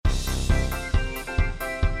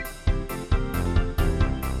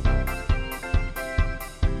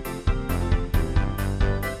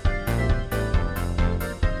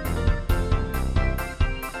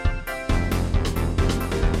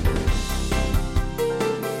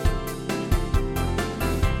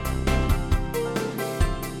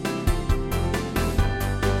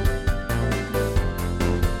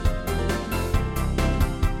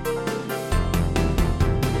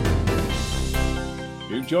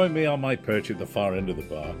join me on my perch at the far end of the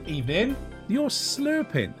bar. Evening. You're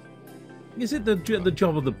slurping. Is it the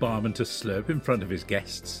job of the barman to slurp in front of his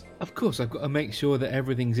guests? Of course, I've got to make sure that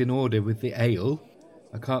everything's in order with the ale.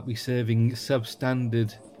 I can't be serving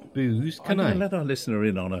substandard booze, can I? I'm going to let our listener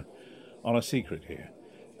in on a secret here.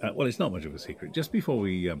 Well, it's not much of a secret. Just before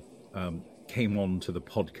we came on to the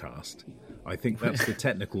podcast, I think that's the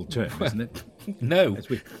technical term, isn't it? No. As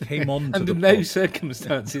we came on to Under the no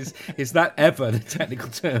circumstances is that ever the technical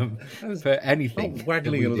term for anything. Not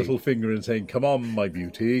waggling a little finger and saying, "Come on, my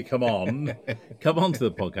beauty, come on. Come on to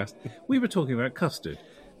the podcast." We were talking about custard.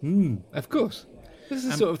 Of course. This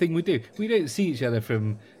is the sort of thing we do. We don't see each other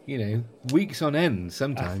from, weeks on end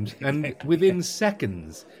sometimes. And within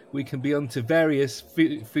seconds, we can be onto various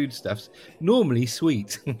foodstuffs, normally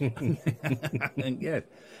sweet. Yeah.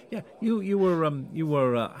 You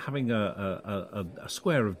were having a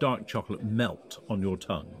square of dark chocolate melt on your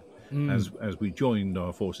tongue as we joined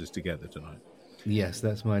our forces together tonight. Yes,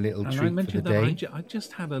 that's my little And treat I mentioned for the day. that I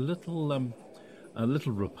just had a little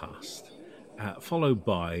repast, followed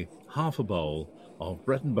by half a bowl of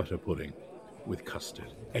bread and butter pudding with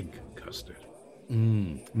custard, egg custard.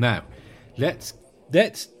 Now, let's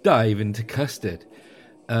dive into custard.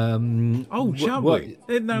 Shall we?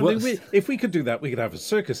 If we could do that, we could have a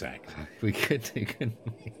circus act. We could do, couldn't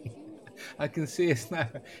we? I can see us now.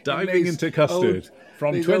 Diving into custard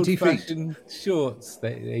from 20 feet. Shorts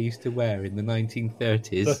that they used to wear in the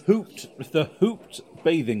 1930s. The hooped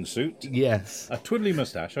bathing suit. Yes. A twiddly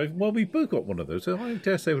moustache. We both got one of those. So I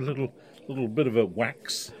dare say a little bit of a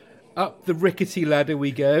wax. Up the rickety ladder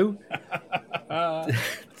we go. And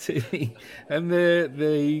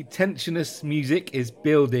the tensionous music is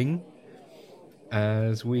building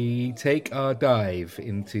as we take our dive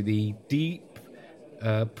into the deep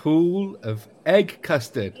pool of egg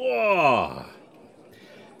custard. Oh,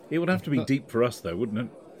 it would have to be deep for us, though, wouldn't it?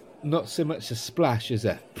 Not so much a splash as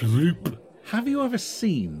a bloop. Have you ever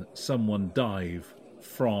seen someone dive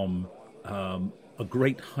from a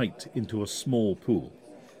great height into a small pool?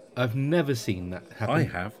 I've never seen that happen. I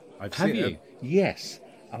have. I've seen you? it. Yes.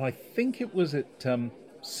 And I think it was at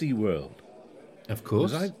SeaWorld. Of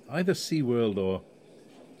course. It was either SeaWorld or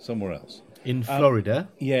somewhere else. In Florida?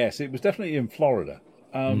 Yes, it was definitely in Florida.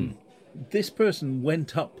 This person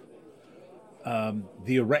went up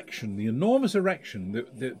the enormous erection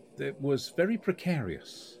that was very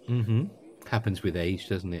precarious. Mm-hmm. Happens with age,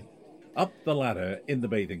 doesn't it? Up the ladder in the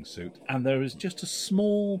bathing suit, and there is just a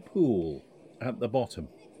small pool at the bottom.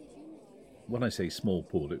 When I say small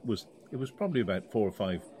pool, it was probably about 4 or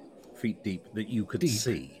 5 feet deep that you could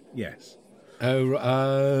see. Yes.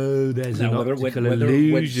 There's an whether optical it went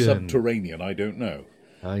illusion. subterranean, I don't know.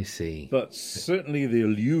 I see. But certainly the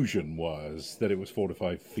illusion was that it was 4 to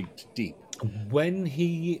 5 feet deep. When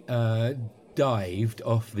he dived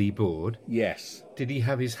off the board, Yes. did he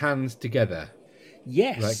have his hands together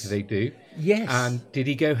Yes. like they do? Yes. And did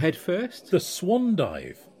he go head first? The swan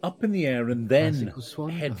dive, up in the air and then Classical swan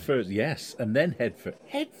head dive. first. Yes, and then head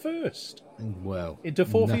first Well, into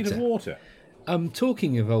 4 feet of nutter. water.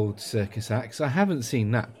 Talking of old circus acts, I haven't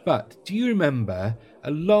seen that, but do you remember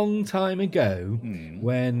a long time ago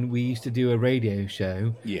when we used to do a radio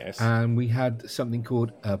show? Yes. And we had something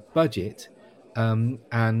called a budget,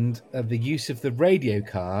 and the use of the radio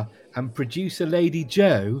car, and producer Lady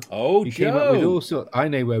Joe. Oh, who came up with Joe. all sorts. I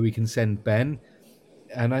know where we can send Ben,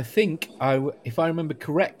 and I think if I remember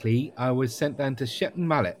correctly, I was sent down to Shepton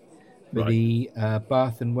Mallet for the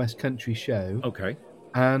Bath and West Country show. Okay.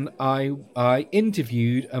 And I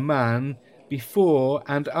interviewed a man before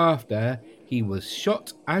and after he was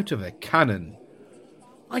shot out of a cannon.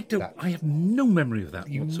 I have no memory of that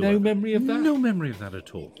whatsoever. No memory of that? No memory of that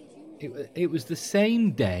at all. It was the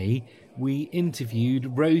same day we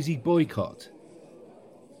interviewed Rosie Boycott,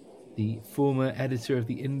 the former editor of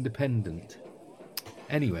The Independent.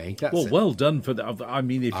 Anyway, that's well done for that. I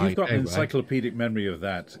mean, if you've got an know, right? encyclopedic memory of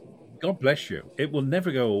that, God bless you. It will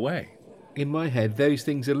never go away. In my head, those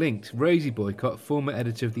things are linked. Rosie Boycott, former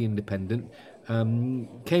editor of The Independent,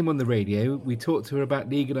 came on the radio. We talked to her about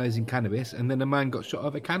legalising cannabis, and then a man got shot out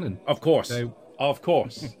of a cannon. Of course. So- Of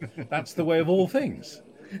course. That's the way of all things.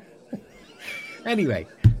 Anyway,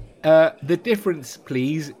 the difference,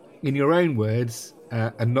 please, in your own words,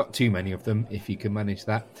 and not too many of them, if you can manage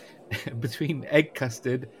that, between egg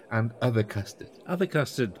custard and other custard. Other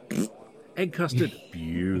custard, egg custard,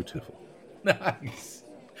 beautiful. Nice.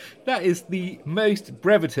 That is the most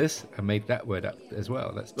brevitus. I made that word up as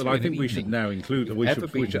well. That's Well, I think we should now include. We Ever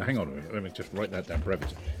should been. hang on a minute. Let me just write that down.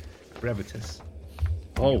 Brevitus. brevitus.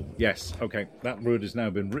 Oh yes, okay. That word has now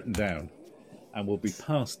been written down, and will be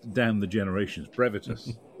passed down the generations.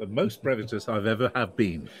 Brevitus. the most brevetous I've ever have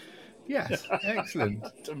been. Yes, excellent.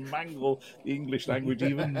 To mangle the English language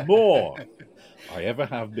even more, I ever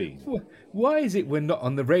have been. Why is it we're not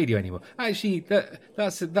on the radio anymore? Actually,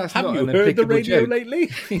 that's Have not you an heard the applicable radio joke. lately?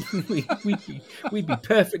 we'd be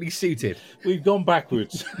perfectly suited. We've gone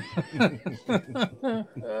backwards.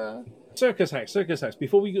 Circus acts.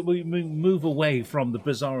 Before we move away from the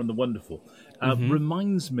bizarre and the wonderful,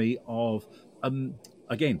 reminds me of,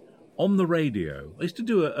 again, on the radio. I used to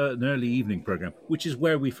do an early evening program, which is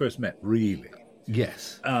where we first met, really.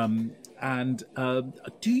 Yes. And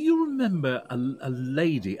do you remember a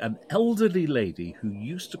lady, an elderly lady, who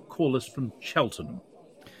used to call us from Cheltenham?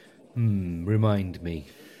 Remind me.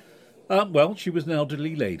 Well, she was an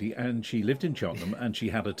elderly lady, and she lived in Cheltenham, and she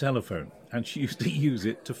had a telephone, and she used to use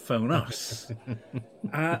it to phone us.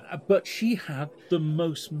 But she had the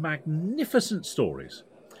most magnificent stories.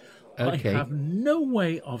 Okay. I have no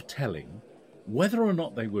way of telling whether or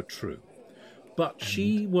not they were true, but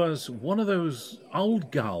she was one of those old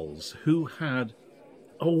gals who had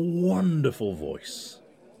a wonderful voice.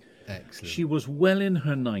 Excellent. She was well in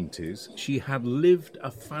her 90s. She had lived a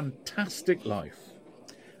fantastic life.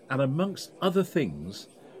 And amongst other things,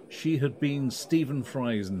 she had been Stephen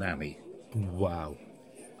Fry's nanny. Wow.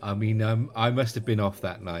 I mean, I must have been off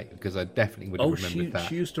that night because I definitely would have remembered that.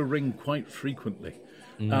 She used to ring quite frequently.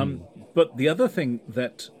 But the other thing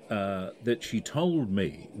that she told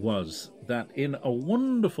me was that in a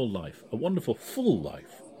wonderful life, a wonderful full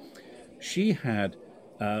life, she had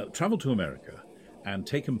travelled to America and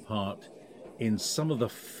taken part in some of the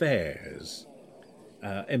fairs,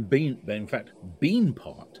 and been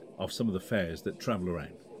part of some of the fairs that travel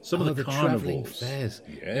around. Some of the travelling carnivals. fairs.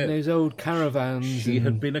 Yeah. In those old caravans. She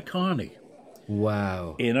had been a carny.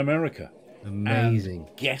 Wow. In America. Amazing.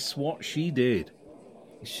 And guess what she did?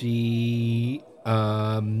 She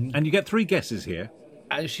and you get 3 guesses here.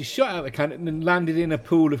 She shot out a cannon and landed in a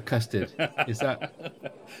pool of custard. Is that?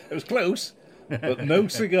 It was close, but no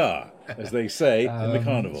cigar, as they say in the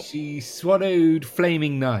carnival. She swallowed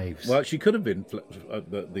flaming knives. Well, she could have been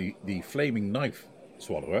the flaming knife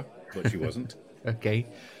swallower, but she wasn't. Okay.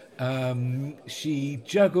 She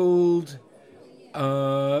juggled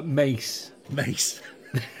mace. Mace.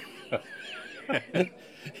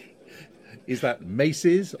 Is that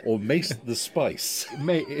Mace's or Mace the Spice?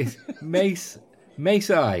 Mace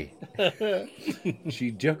eye.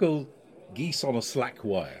 She juggled geese on a slack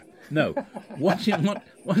wire. No, what she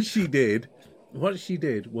did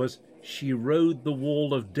was she rode the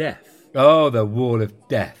wall of death. Oh, the wall of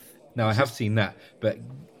death. Now I have seen that, but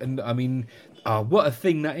I mean, what a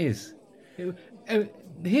thing that is.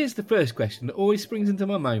 Here's the first question that always springs into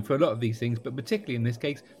my mind for a lot of these things, but particularly in this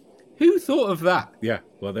case, who thought of that? Yeah,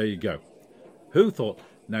 well, there you go. Who thought?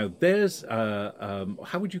 Now, there's, how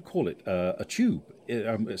would you call it? A tube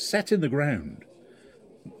set in the ground.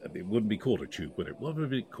 It wouldn't be called a tube, would it? What would it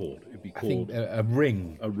be called? It'd be called a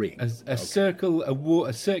ring. A ring. A circle,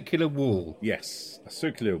 a circular wall. Yes, a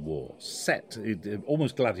circular wall set,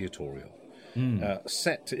 almost gladiatorial,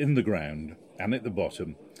 set in the ground, and at the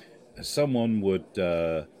bottom, someone would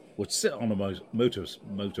sit on a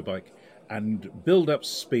motorbike and build up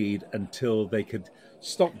speed until they could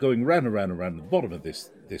stop going round and round and round the bottom of this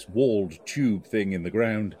walled tube thing in the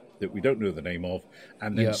ground that we don't know the name of,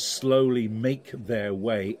 and then slowly make their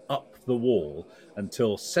way up the wall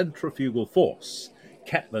until centrifugal force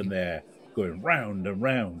kept them there going round and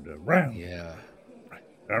round and round. Yeah.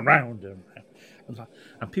 Around and round.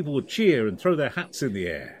 And people would cheer and throw their hats in the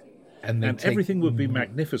air. And everything would be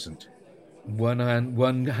magnificent. One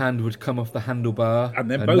hand would come off the handlebar, and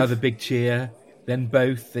then another both. Big cheer, then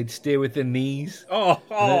both. They'd steer with their knees.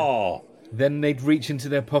 Oh! Then they'd reach into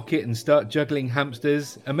their pocket and start juggling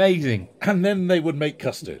hamsters. Amazing. And then they would make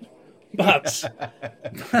custard. But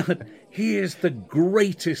here's the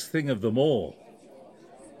greatest thing of them all.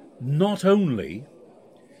 Not only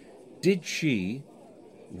did she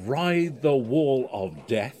ride the wall of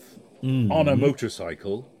death on a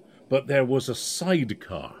motorcycle, but there was a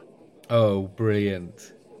sidecar. Oh,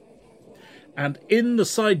 brilliant. And in the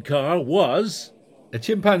sidecar was... a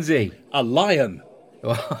chimpanzee. A lion.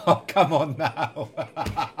 Oh, come on now.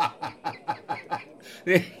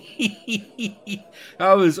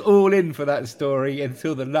 I was all in for that story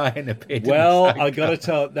until the lion appeared. Well, I got to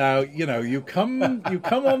tell now, you come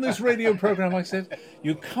on this radio program, I said,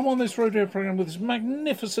 you come on this radio program with this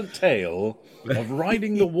magnificent tale of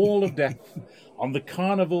riding the wall of death on the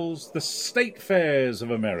carnivals, the state fairs of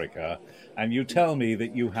America, and you tell me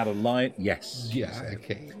that you had a lion. Yes. Yeah,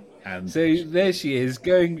 okay. And so there she is,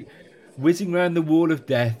 going whizzing round the wall of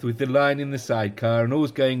death with the line in the sidecar, and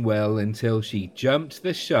all's going well until she jumped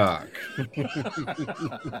the shark.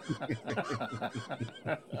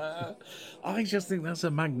 I just think that's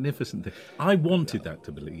a magnificent thing. I wanted that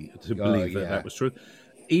to believe that was true.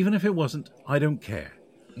 Even if it wasn't, I don't care.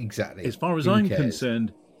 Exactly. As far as Who I'm cares?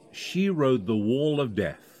 concerned, she rode the wall of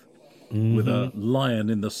death with a lion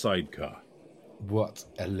in the sidecar. What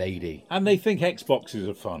a lady. And they think Xboxes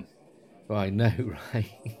are fun. I know,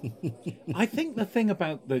 right? I think the thing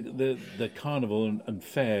about the carnival and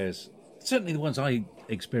fairs, certainly the ones I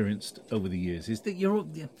experienced over the years, is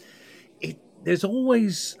that there's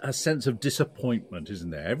always a sense of disappointment,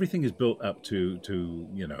 isn't there? Everything is built up to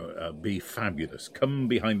be fabulous. Come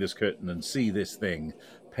behind this curtain and see this thing.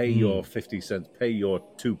 Pay your 50 cents, pay your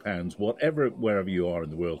 £2, wherever you are in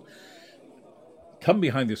the world. Come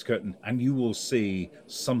behind this curtain and you will see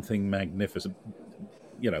something magnificent.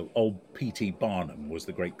 Old P.T. Barnum was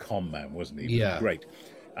the great con man, wasn't he? Yeah. Great.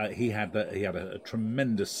 He had a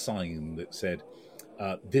tremendous sign that said,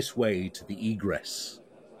 "This way to the egress."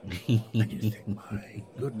 And you think, my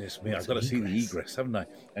goodness me, I've got to see the egress, haven't I?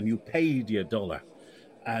 And you paid your $1,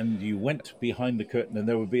 and you went behind the curtain, and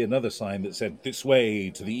there would be another sign that said, "This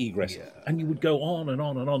way to the egress." Yeah. And you would go on and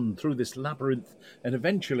on and on through this labyrinth, and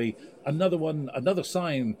eventually another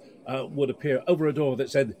sign would appear over a door that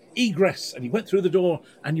said, "Egress," and you went through the door,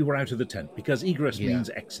 and you were out of the tent, because egress means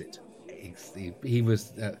exit. He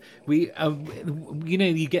was.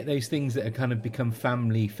 You get those things that are kind of become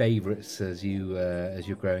family favourites as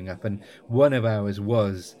you're growing up, and one of ours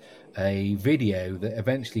was a video that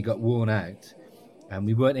eventually got worn out, and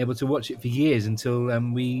we weren't able to watch it for years until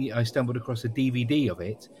I stumbled across a DVD of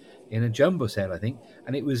it in a jumbo sale, I think,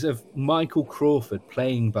 and it was of Michael Crawford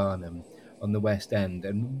playing Barnum on the West End,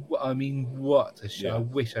 and I mean, what a show! Yeah. I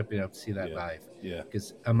wish I'd been able to see that live. Yeah,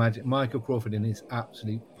 because imagine Michael Crawford in his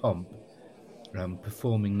absolute pomp.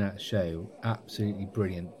 Performing that show, absolutely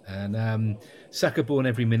brilliant. And Sucker Born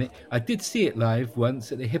Every Minute. I did see it live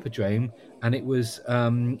once at the Hippodrome, and it was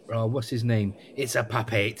what's his name? It's a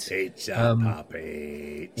puppet. It's a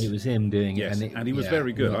puppet. It was him doing it, and he was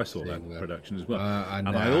very good. I saw that production as well, and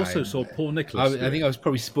I also saw Paul Nicholas. I think I was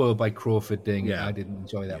probably spoiled by Crawford doing it. I didn't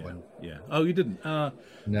enjoy that one. Yeah. Oh, you didn't?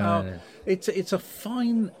 No. It's a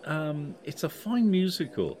fine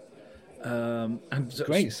musical. And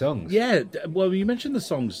great songs. Yeah, well, you mentioned the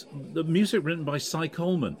songs. The music written by Cy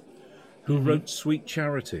Coleman, who wrote "Sweet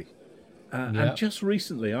Charity," and just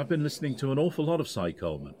recently I've been listening to an awful lot of Cy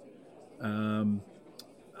Coleman.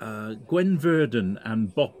 Gwen Verdon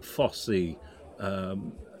and Bob Fosse,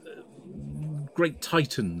 great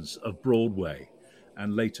titans of Broadway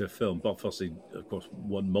and later film. Bob Fosse, of course,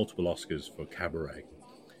 won multiple Oscars for Cabaret,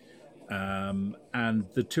 and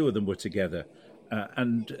the two of them were together.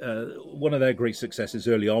 And one of their great successes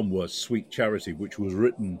early on was "Sweet Charity," which was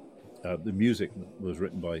written, the music was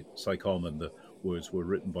written by Cy Coleman, the words were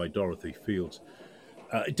written by Dorothy Fields.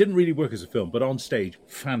 It didn't really work as a film, but on stage,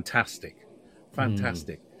 fantastic.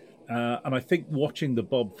 And I think watching the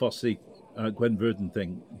Bob Fosse, Gwen Verdon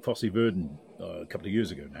thing, Fosse Verdon, a couple of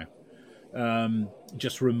years ago now,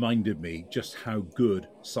 just reminded me just how good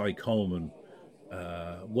Cy Coleman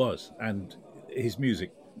was, and his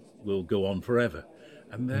music will go on forever.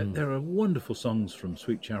 And there are wonderful songs from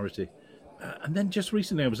Sweet Charity. And then just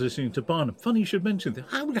recently I was listening to Barnum. Funny you should mention that.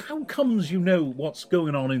 How comes you know what's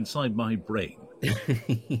going on inside my brain?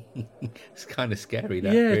 It's kind of scary,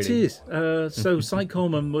 that. Yeah, really. It is. So Cy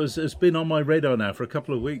Coleman has been on my radar now for a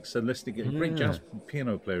couple of weeks, and listening to a great jazz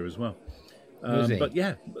piano player as well. But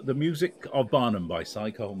yeah, the music of Barnum by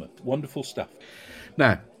Cy Coleman. Wonderful stuff.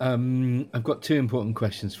 Now, I've got two important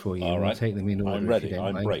questions for you. All right. I'll take them in order. I'm ready.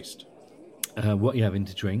 I'm braced. What are you having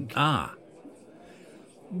to drink?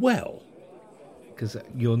 Well, because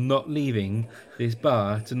you're not leaving this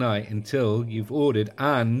bar tonight until you've ordered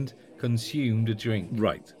and consumed a drink.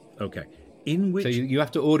 Right. Okay. In which... So you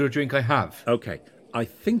have to order a drink I have. Okay. I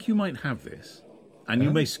think you might have this, and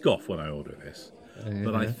you may scoff when I order this,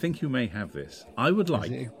 but I think you may have this. I would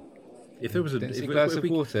like... If there was a glass of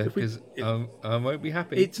water, because I won't be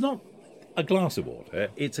happy. It's not a glass of water.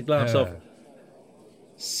 It's a glass of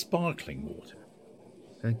sparkling water.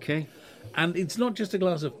 Okay. And it's not just a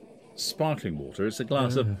glass of sparkling water. It's a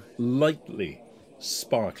glass of lightly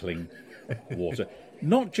sparkling water.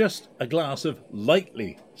 Not just a glass of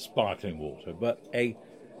lightly sparkling water, but a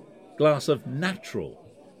glass of natural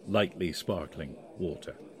lightly sparkling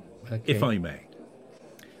water, if I may.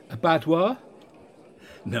 A badoir?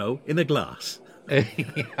 No, in a glass. Do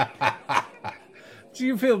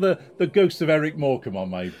you feel the ghost of Eric Morecambe on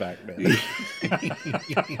my back there?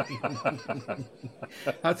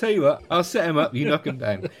 I'll tell you what, I'll set him up, you knock him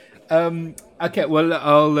down. Okay, well,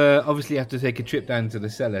 I'll obviously have to take a trip down to the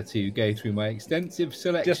cellar to go through my extensive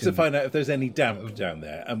selection. Just to find out if there's any damp down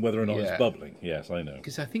there and whether or not Yeah. it's bubbling. Yes, I know.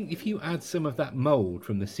 Because I think if you add some of that mould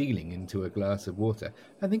from the ceiling into a glass of water,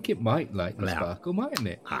 I think it might light the sparkle, mightn't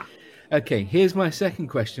it? Ah. Okay, here's my second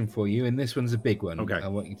question for you, and this one's a big one. Okay. I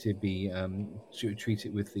want you to be treat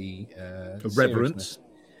it with the Reverence.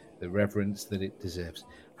 the reverence that it deserves.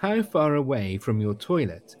 How far away from your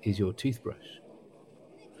toilet is your toothbrush?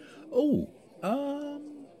 Oh,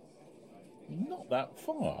 not that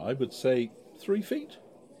far. I would say 3 feet.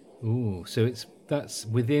 Ooh, so that's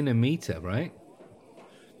within a meter, right?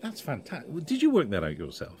 That's fantastic. Did you work that out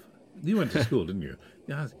yourself? You went to school, didn't you?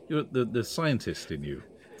 Yeah, you're the scientist in you,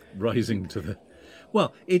 rising to the.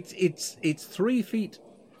 Well, it's 3 feet.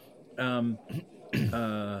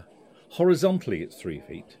 Horizontally, it's 3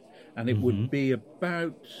 feet, and it would be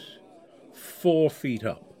about 4 feet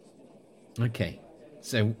up. Okay,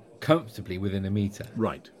 so comfortably within a meter.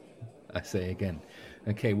 Right. I say again.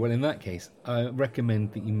 Okay, well, in that case, I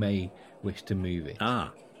recommend that you may wish to move it.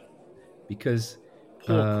 Ah. Because...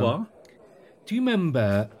 Pourquoi? Do you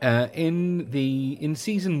remember in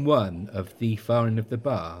season 1 of The Far End of the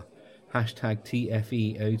Bar, hashtag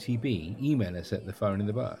TFEOTB, email us at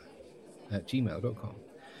thefarendofthebar@gmail.com.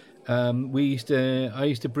 I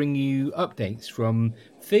used to bring you updates from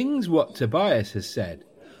things what Tobias has said.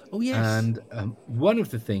 Oh, yes. And one of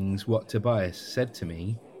the things what Tobias said to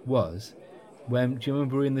me was, do you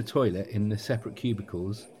remember we were in the toilet in the separate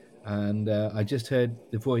cubicles, and I just heard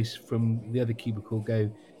the voice from the other cubicle go,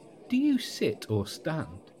 "Do you sit or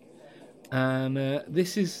stand?" And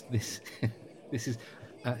this is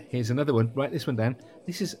here's another one. Write this one down.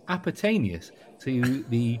 This is appertaneous to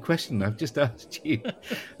the question I've just asked you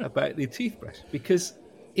about the toothbrush, because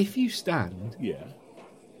if you stand,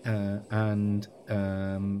 and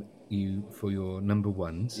you for your number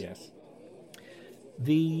ones, yes,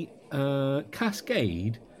 the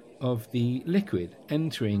cascade of the liquid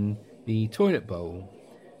entering the toilet bowl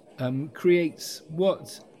creates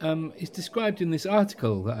what is described in this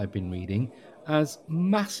article that I've been reading as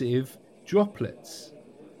massive droplets,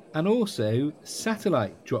 and also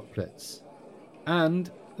satellite droplets,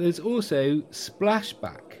 and there's also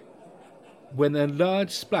splashback, when a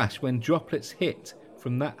large splash when droplets hit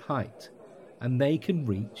from that height, and they can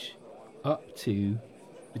reach up to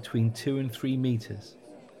between 2 and 3 meters.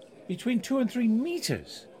 Between 2 and 3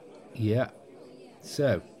 meters? Yeah.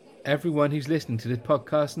 So, everyone who's listening to this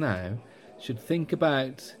podcast now should think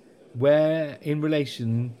about where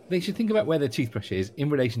the toothbrush is in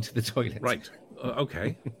relation to the toilet. Right.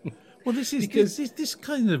 Okay. Well, this is this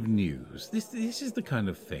kind of news. This is the kind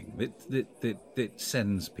of thing that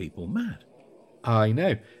sends people mad. I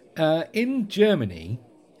know. In Germany,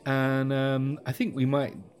 and I think we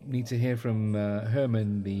might need to hear from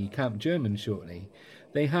Herman, the Camp German, shortly.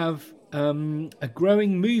 They have a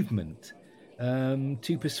growing movement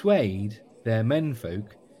to persuade their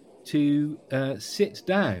menfolk to sit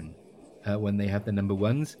down when they have the number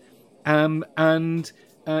ones, and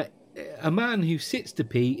a man who sits to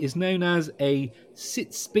pee is known as a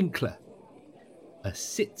Sitzspinkler. A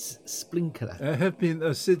Sitzspinkler. I have been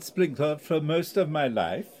a Sitzspinkler for most of my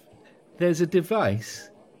life. There's a device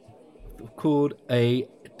called a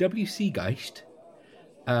WC Geist,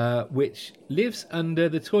 which lives under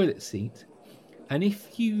the toilet seat, and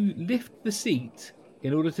if you lift the seat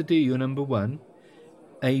in order to do your number one,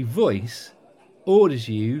 a voice orders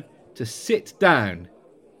you to sit down.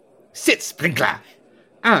 Sitzspinkler!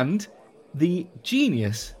 And the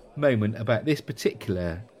genius moment about this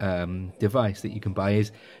particular device that you can buy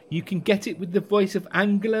is you can get it with the voice of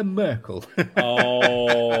Angela Merkel.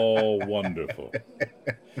 Oh, wonderful.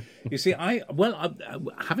 You see,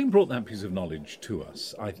 having brought that piece of knowledge to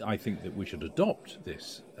us, I think that we should adopt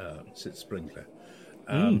this Sitzspinkler.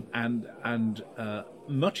 And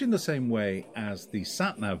much in the same way as the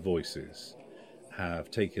sat-nav voices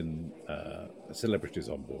have taken celebrities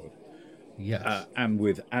on board, Yes. and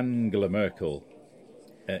with Angela Merkel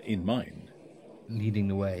in mind, leading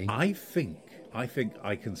the way. I think I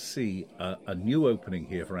can see a new opening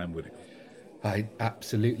here for Anne Widdecombe.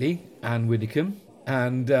 Absolutely, Anne Widdecombe.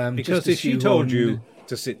 And because if she told you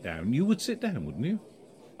to sit down, you would sit down, wouldn't you?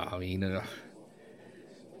 I mean,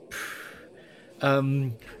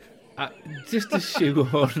 just to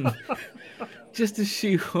shoehorn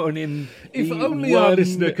in. If only our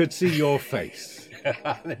listener could see your face.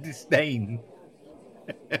 The disdain.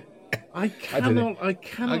 I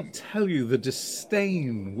cannot tell you the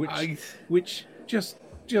disdain which just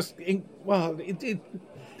it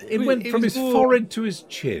went from his forehead to his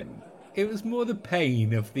chin. It was more the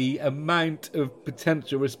pain of the amount of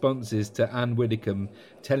potential responses to Anne Widdecombe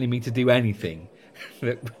telling me to do anything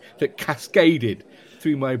that cascaded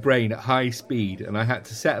through my brain at high speed, and I had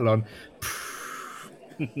to settle on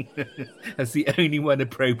as the only one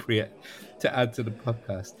appropriate to add to the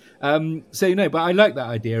podcast. But I like that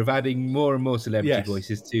idea of adding more and more celebrity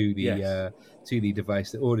voices to the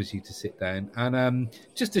device that orders you to sit down, and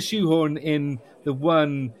just to shoehorn in the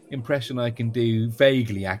one impression I can do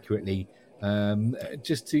vaguely accurately.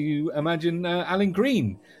 Just to imagine Alan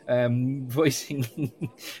Green voicing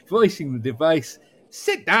the device.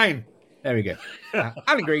 Sit down. There we go.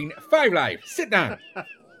 Alan Green, 5 Live. Sit down.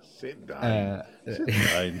 Sit down. Sit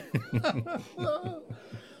down.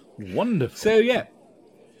 Wonderful. So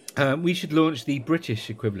we should launch the British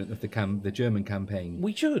equivalent of the German campaign.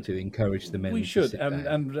 We should to encourage the men. We should, to sit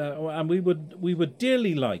down. and we would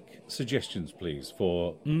dearly like suggestions, please,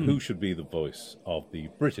 for who should be the voice of the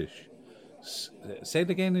British. Say it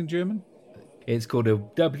again in German. It's called a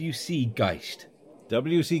WC Geist.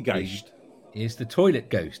 WC Geist. It's the toilet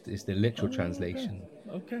ghost. Is the literal translation.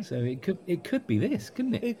 Okay. So it could be this,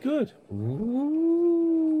 couldn't it? It could.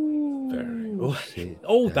 Ooh. Very.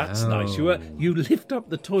 Oh, that's nice. You lift up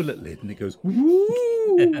the toilet lid and it goes.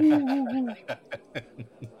 Ooh.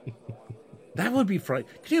 That would be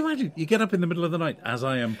frightening. Can you imagine? You get up in the middle of the night, as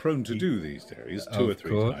I am prone to do these days, 2 or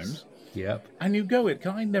 3 times. Yep. And you go it.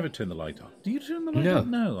 Can I never turn the light on? Do you turn the light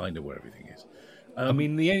on? No, I know where everything is. I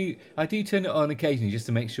mean, I do turn it on occasionally just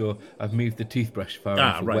to make sure I've moved the toothbrush far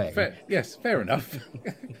enough away. Fair enough.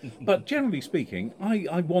 But generally speaking,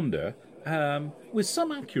 I wonder, with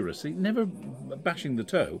some accuracy, never bashing the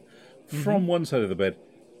toe, from one side of the bed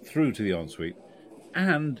through to the ensuite,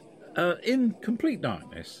 and in complete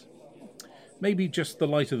darkness, maybe just the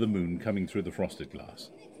light of the moon coming through the frosted glass.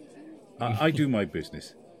 I do my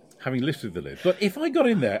business, having lifted the lid. But if I got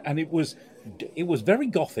in there and it was very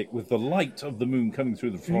gothic with the light of the moon coming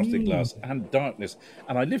through the frosted glass and darkness,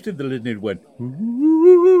 and I lifted the lid and it went.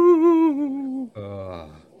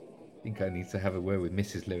 I think I need to have a word with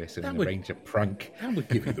Mrs. Lewis and arrange a prank. That would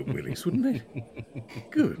give you the willies, wouldn't it?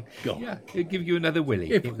 Good God. Yeah, it'd give you another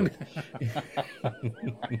willy.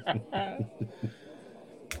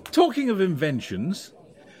 Talking of inventions,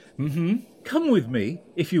 come with me,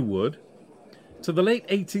 if you would, to the late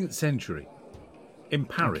 18th century in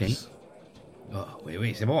Paris. Okay. Oh,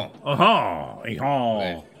 oui, c'est bon. Le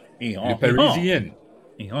Parisien.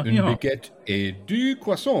 Une baguette et 2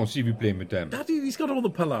 croissants, s'il vous plaît, madame. Daddy, he's got all the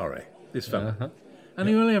palare, this fella. And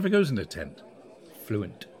he only ever goes in a tent.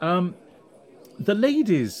 Fluent. The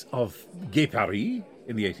ladies of Gay Paris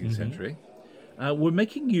in the 18th century were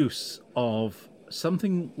making use of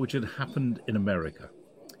something which had happened in America.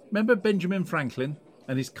 Remember Benjamin Franklin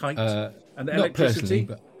and his kite and not electricity? Personally,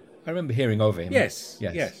 but I remember hearing of him. Yes.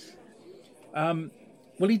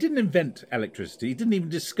 Well, he didn't invent electricity. He didn't even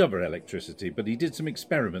discover electricity, but he did some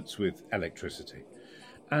experiments with electricity.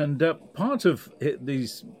 And part of the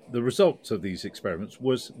results of these experiments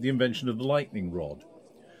was the invention of the lightning rod.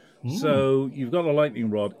 So you've got a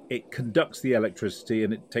lightning rod, it conducts the electricity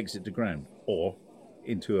and it takes it to ground, or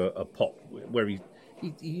into a pot where he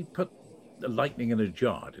put the lightning in a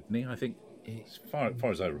jar, didn't he? I think, as far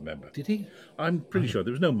as I remember. Did he? I'm pretty sure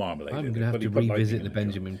there was no marmalade I'm in going it. to have to revisit the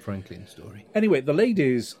Benjamin Franklin story. Anyway, the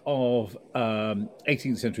ladies of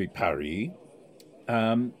 18th century Paris,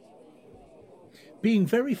 being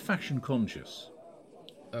very fashion conscious,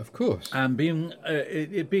 of course, and being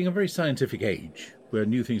it being a very scientific age where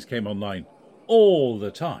new things came online all the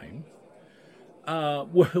time,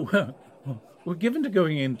 were given to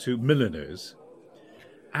going into milliners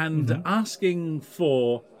and asking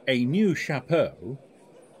for a new chapeau,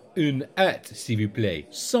 une hâte, s'il vous plaît,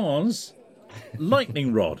 sans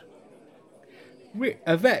lightning rod.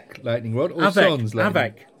 Avec lightning rod or Avec, sans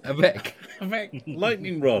lightning? Avec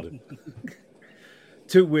lightning rod.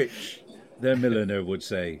 To which their milliner would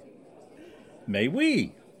say, "Mais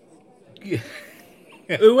oui,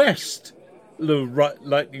 où est le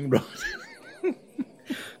lightning rod?"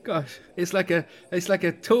 Gosh, it's like a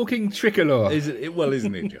talking tricolor. Isn't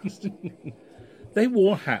it just? They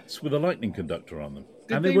wore hats with a lightning conductor on them,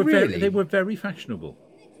 and they were very fashionable.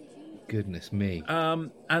 Goodness me!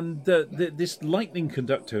 And this lightning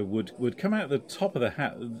conductor would come out the top of the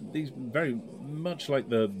hat. These very much like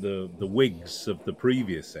the wigs of the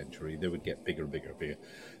previous century. They would get bigger and bigger and bigger.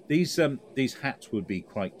 These hats would be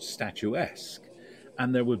quite statuesque,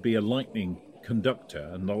 and there would be a lightning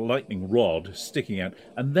conductor and a lightning rod sticking out,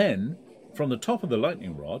 and then from the top of the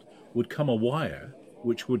lightning rod would come a wire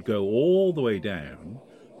which would go all the way down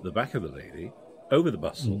the back of the lady over the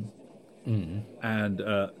bustle and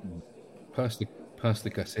past past the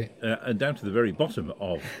gusset. And down to the very bottom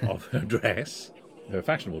of her dress, her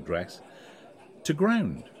fashionable dress, to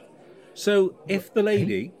ground. So if the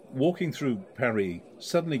lady walking through Paris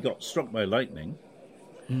suddenly got struck by lightning,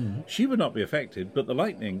 she would not be affected, but the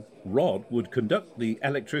lightning rod would conduct the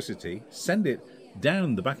electricity, send it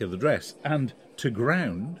down the back of the dress and to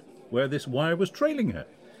ground where this wire was trailing her.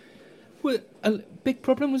 Well, a big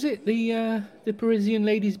problem, was it? The Parisian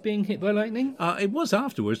ladies being hit by lightning? It was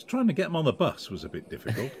afterwards. Trying to get them on the bus was a bit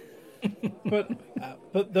difficult. but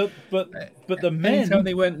the men. Anytime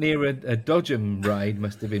they went near a Dodgem ride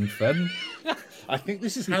must have been fun. I think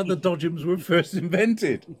this is how the Dodgems were first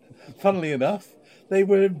invented. Funnily enough, they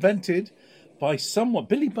were invented by someone.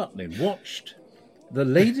 Billy Butlin watched the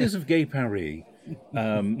ladies of Gay Paris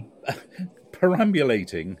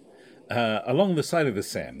perambulating along the side of the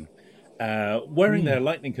Seine, wearing their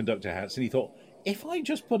lightning conductor hats, and he thought, if I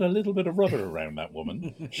just put a little bit of rubber around that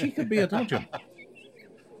woman, she could be a Dodgem.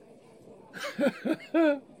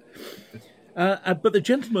 But the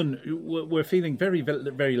gentlemen were feeling very,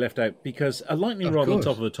 very left out because a lightning rod on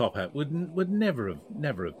top of a top hat would never have.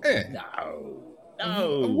 No.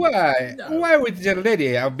 Why? No. Why would the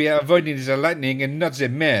lady be avoiding the lightning and not the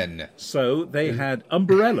men? So they had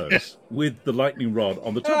umbrellas with the lightning rod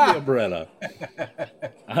on the top of the umbrella,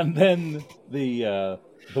 and then the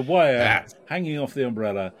wire hanging off the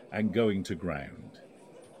umbrella and going to ground.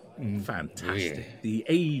 Fantastic! Yeah. The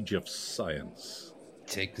age of science.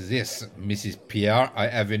 Take this, Mrs. Pierre. I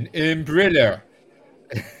have an umbrella.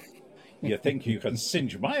 You think you can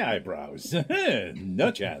singe my eyebrows?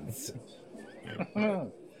 No chance.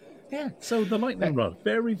 Yeah, so the lightning rod,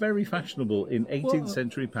 very, very fashionable in 18th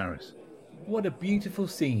century Paris. What a beautiful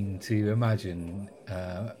scene to imagine,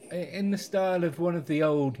 in the style of one of the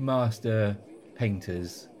old master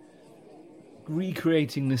painters,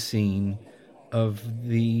 recreating the scene of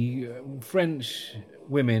the French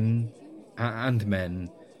women and men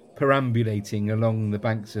perambulating along the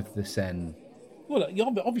banks of the Seine. Well,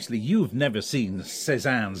 obviously you've never seen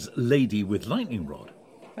Cézanne's Lady with Lightning Rod.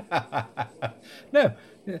 No,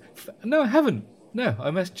 I haven't. No,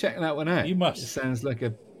 I must check that one out. You must. It sounds like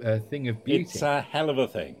a thing of beauty. It's a hell of a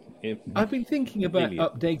thing. I've been thinking about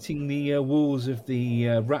updating the walls of the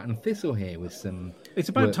Rat and Thistle here with some. It's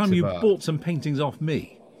about time you bought some paintings off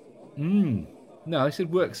me. No, I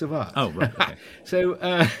said works of art. Oh, right. Okay. So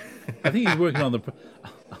I think he's working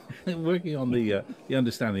on the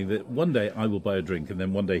understanding that one day I will buy a drink and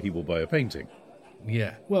then one day he will buy a painting.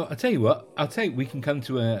 Yeah. Well, I'll tell you what. We can come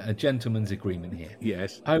to a gentleman's agreement here.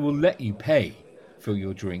 Yes. I will let you pay for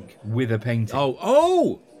your drink with a painting.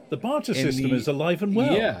 Oh! The barter system is alive and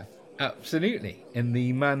well. Yeah, absolutely. In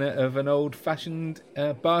the manner of an old-fashioned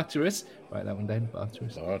barterous. Write that one down,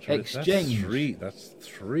 barterous. Exchange. That's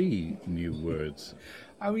three new words.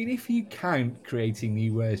 I mean, if you count creating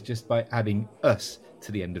new words just by adding us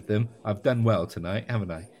to the end of them, I've done well tonight,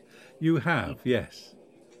 haven't I? You have, yes.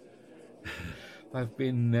 I've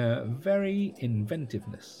been very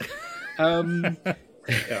inventiveness. I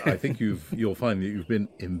think you'll find that you've been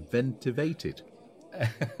inventivated.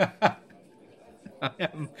 I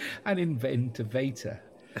am an inventivator.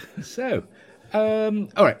 So, all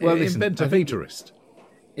right. Well, listen, inventivatorist.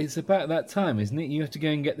 It's about that time, isn't it? You have to go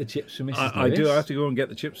and get the chips for Mrs. Lewis. I do. I have to go and get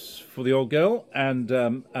the chips for the old girl, and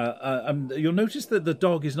you'll notice that the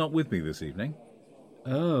dog is not with me this evening.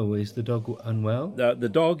 Oh, is the dog unwell? The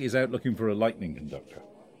dog is out looking for a lightning conductor.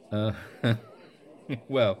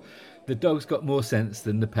 Well, the dog's got more sense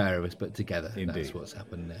than the pair of us put together. Indeed. That's what's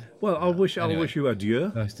happened there. Well, I'll wish you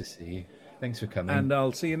adieu. Nice to see you. Thanks for coming. And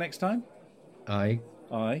I'll see you next time. Aye.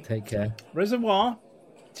 Take care. Reservoir.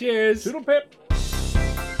 Cheers. Toodle pip.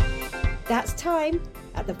 That's time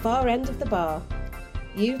at the far end of the bar.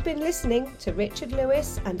 You've been listening to Richard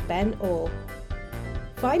Lewis and Ben Orr.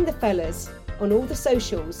 Find the fellas on all the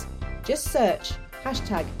socials. Just search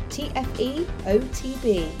 #TFEOTB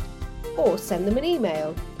or send them an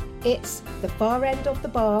email. It's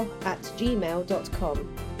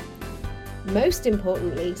thefarendofthebar@gmail.com. Most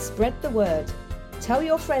importantly, spread the word. Tell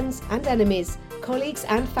your friends and enemies, colleagues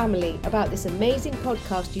and family about this amazing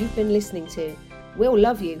podcast you've been listening to. We'll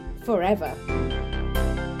love you forever.